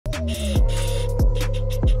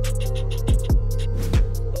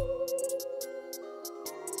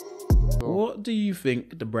What do you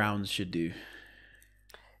think the Browns should do?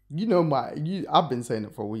 You know I've been saying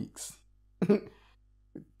it for weeks.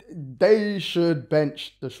 They should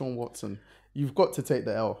bench Deshaun Watson. You've got to take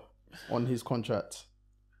the L on his contract.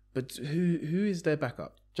 But who is their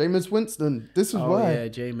backup? Jameis Winston. This is why. Yeah,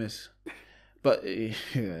 Jameis. But this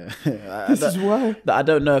is why. I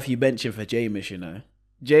don't know if you bench him for Jameis, you know.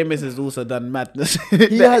 Jameis has also done madness.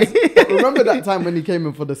 He has. Remember that time when he came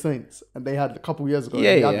in for the Saints and they had a couple years ago?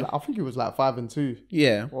 Yeah. I think he was like 5-2.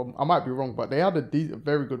 Yeah. Well, I might be wrong, but they had a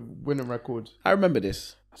very good winning record. I remember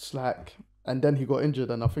this. It's like, and then he got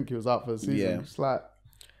injured and I think he was out for the season. Yeah. It's like,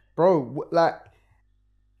 bro, like,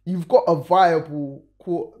 you've got a viable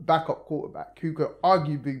backup quarterback who could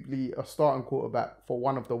arguably be a starting quarterback for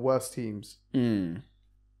one of the worst teams. Mm.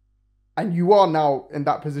 And you are now in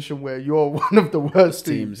that position where you're one of the worst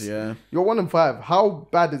teams. Yeah. You're 1-5. How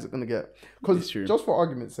bad is it going to get? Because just for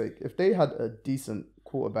argument's sake, if they had a decent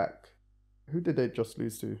quarterback, who did they just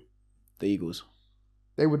lose to? The Eagles.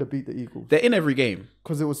 They would have beat the Eagles. They're in every game.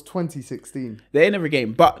 Because it was 2016. They're in every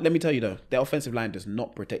game. But let me tell you though, their offensive line does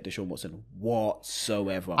not protect Deshaun Watson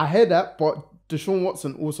whatsoever. I hear that, but Deshaun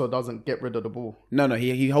Watson also doesn't get rid of the ball. No,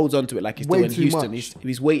 he holds on to it like he's Way doing too Houston. much.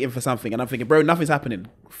 He's waiting for something. And I'm thinking, bro, nothing's happening.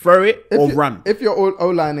 Throw it or run. If your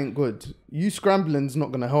O-line ain't good, you scrambling's not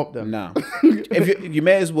going to help them. No. If you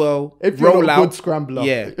may as well if you're roll not a out. good scrambler.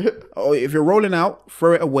 Yeah. Or if you're rolling out,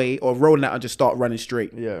 throw it away, or rolling out and just start running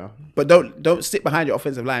straight. Yeah. But don't sit behind your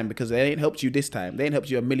offensive line because they ain't helped you this time. They ain't helped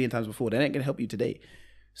you a million times before. They ain't gonna help you today.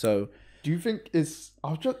 So do you think I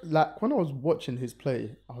was just like, when I was watching his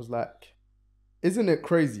play, I was like, isn't it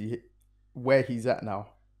crazy where he's at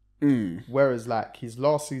now? Whereas like his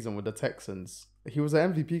last season with the Texans, he was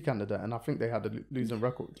an MVP candidate and I think they had a losing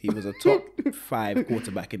record. He was a top 5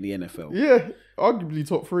 quarterback in the NFL. Yeah, arguably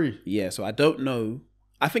top 3. Yeah, so I don't know.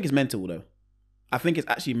 I think it's mental though. I think it's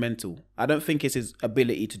actually mental. I don't think it's his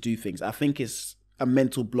ability to do things. I think it's a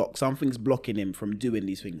mental block. Something's blocking him from doing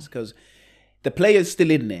these things because the player's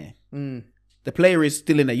still in there. The player is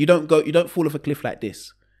still in there. You don't fall off a cliff like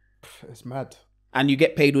this. It's mad. And you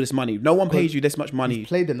get paid all this money. No one pays you this much money. He's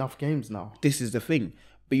played enough games now. This is the thing.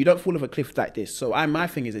 But you don't fall off a cliff like this. So my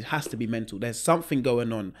thing is it has to be mental. There's something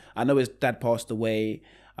going on. I know his dad passed away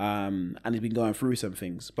and he's been going through some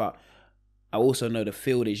things. But I also know the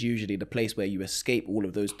field is usually the place where you escape all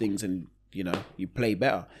of those things and, you know, you play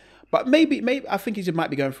better. But maybe I think he might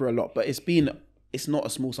be going through a lot. But it's not a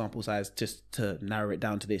small sample size just to narrow it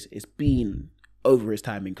down to this. It's been over his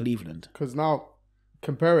time in Cleveland. Because now,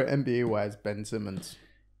 compare it NBA-wise, Ben Simmons.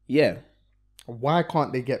 Yeah. Why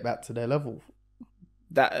can't they get back to their level?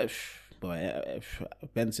 Ben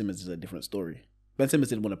Simmons is a different story. Ben Simmons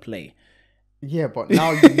didn't want to play. Yeah, but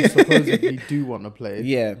now you supposedly do want to play.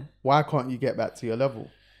 Yeah. Why can't you get back to your level?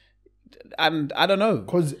 And I don't know.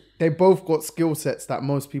 Because they both got skill sets that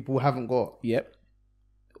most people haven't got. Yep.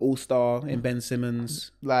 All-star in Ben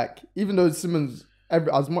Simmons. Like, even though Simmons,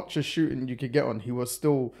 as much as shooting you could get on, he was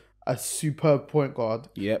still a superb point guard.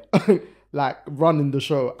 Yep. Like, running the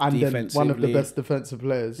show and then one of the best defensive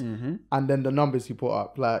players. Mm-hmm. And then the numbers he put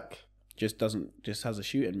up, like... Just has a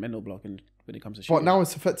shooting mental block when it comes to shooting. But now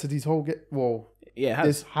it's affected his whole game. Well, yeah,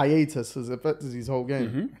 this hiatus has affected his whole game.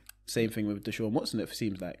 Mm-hmm. Same thing with Deshaun Watson, it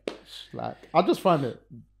seems like. Like, I just find it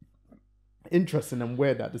interesting and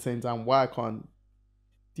weird at the same time. Why can't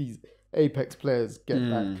these apex players get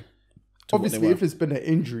back? Obviously, if it's been an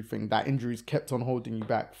injury thing, that injury's kept on holding you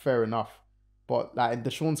back, fair enough. But like in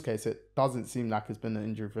Deshaun's case, it doesn't seem like it's been an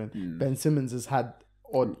injury thing. Ben Simmons has had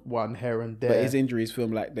odd one here and there. But his injuries feel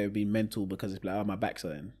like they've been mental because it's like, oh, my back's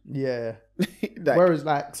hurting. Yeah. Whereas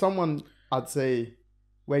like someone, I'd say,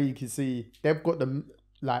 where you can see they've got the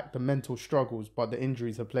mental struggles, but the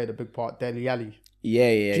injuries have played a big part. Dele Alli.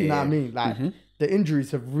 Yeah. Do you know what I mean? Like the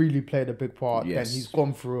injuries have really played a big part. Yes. And he's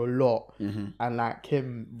gone through a lot. And like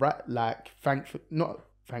him, not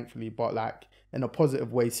thankfully, but like in a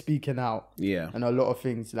positive way, speaking out. Yeah. And a lot of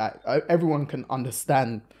things, like everyone can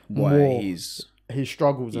understand why more his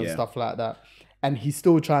struggles and stuff like that. And he's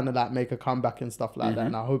still trying to like make a comeback and stuff like that.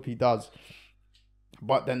 And I hope he does.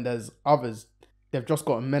 But then there's others, they've just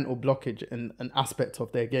got a mental blockage in an aspect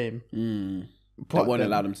of their game. That won't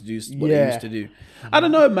allow them to do what they used to do. I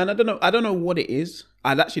don't know, man. I don't know what it is.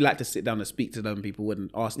 I'd actually like to sit down and speak to them people and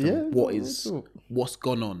ask them what's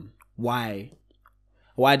gone on. Why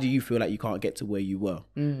do you feel like you can't get to where you were?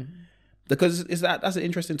 Because that's an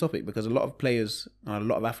interesting topic, because a lot of players and a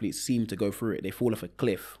lot of athletes seem to go through it. They fall off a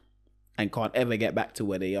cliff and can't ever get back to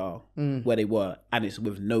where they are, where they were, and it's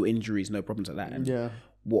with no injuries, no problems like that. And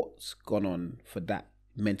what's gone on for that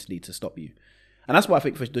mentally to stop you. And that's what I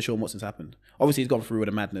think for Deshaun Watson's happened. Obviously, he's gone through with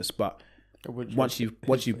the madness, but once you've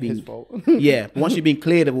been once you've been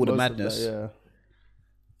cleared of all the madness,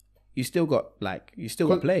 you still got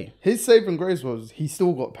to play. His saving grace was he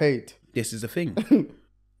still got paid. This is the thing.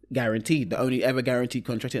 Guaranteed, the only ever guaranteed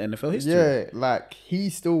contract in NFL history. Yeah, like he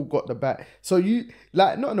still got the back. So you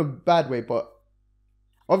like not in a bad way, but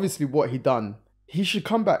obviously what he done, he should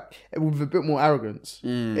come back with a bit more arrogance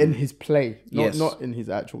in his play, not in his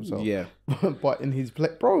actual self. Yeah, but in his play,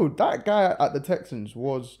 bro. That guy at the Texans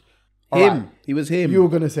was him. Right, he was him. You were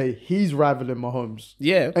gonna say he's rivaling Mahomes.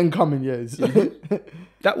 Yeah, in coming years. Mm-hmm.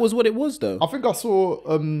 That was what it was, though. I think I saw.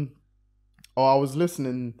 I was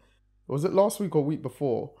listening. Was it last week or week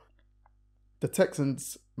before? The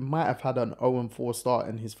Texans might have had an 0-4 start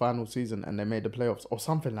in his final season and they made the playoffs or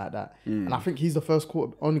something like that. And I think he's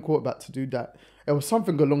the only quarterback to do that. It was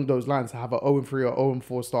something along those lines to have an 0-3 or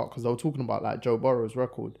 0-4 start because they were talking about like Joe Burrow's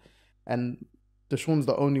record. And Deshaun's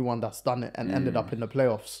the only one that's done it and ended up in the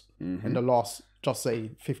playoffs in the last, just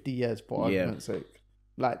say, 50 years for argument's sake.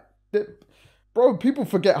 Like, bro, people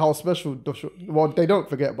forget how special Deshaun... Well, they don't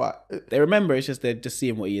forget, but... They remember, it's just they're just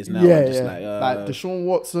seeing what he is now. Yeah, just like Deshaun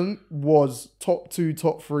Watson was top 2,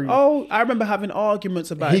 top 3. Oh, I remember having arguments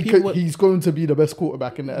about he's going to be the best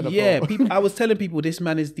quarterback in the NFL. Yeah, I was telling people this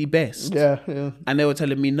man is the best. Yeah. And they were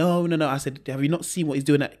telling me, no. I said, have you not seen what he's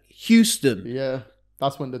doing at Houston? Yeah,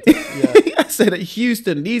 that's when I said, at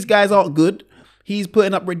Houston, these guys aren't good. He's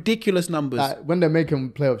putting up ridiculous numbers. Like, when they're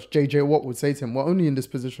making playoffs, JJ Watt would say to him, we're only in this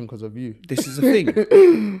position because of you. This is the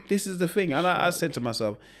thing. This is the thing. And I said to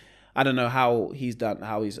myself, I don't know how he's done,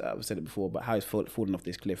 I've said it before, but how he's fallen off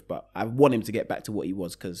this cliff. But I want him to get back to what he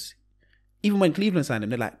was because even when Cleveland signed him,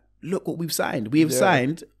 they're like, look what we've signed. We have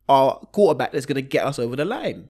signed our quarterback that's going to get us over the line.